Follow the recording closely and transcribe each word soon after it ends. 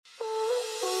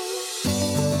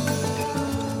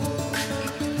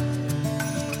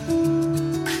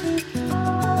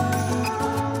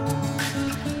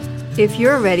If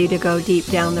you're ready to go deep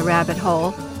down the rabbit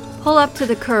hole, pull up to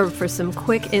the curb for some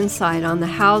quick insight on the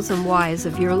hows and whys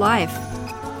of your life.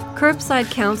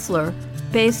 Curbside Counselor,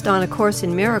 based on A Course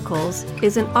in Miracles,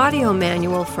 is an audio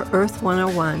manual for Earth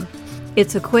 101.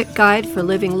 It's a quick guide for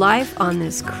living life on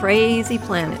this crazy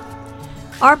planet.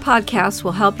 Our podcast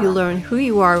will help you learn who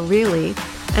you are really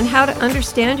and how to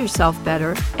understand yourself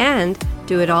better and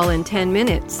do it all in 10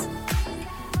 minutes.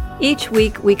 Each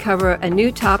week, we cover a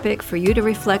new topic for you to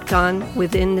reflect on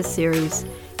within the series,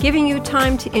 giving you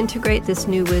time to integrate this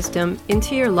new wisdom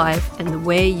into your life and the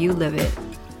way you live it.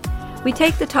 We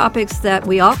take the topics that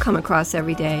we all come across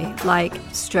every day, like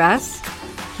stress,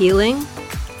 healing,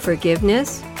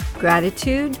 forgiveness,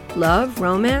 gratitude, love,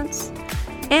 romance,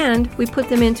 and we put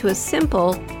them into a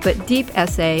simple but deep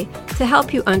essay to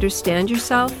help you understand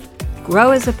yourself,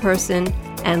 grow as a person,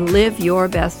 and live your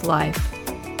best life.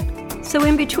 So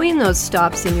in between those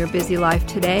stops in your busy life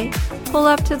today, pull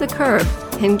up to the curb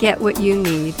and get what you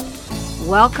need.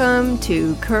 Welcome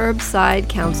to Curbside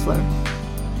Counselor.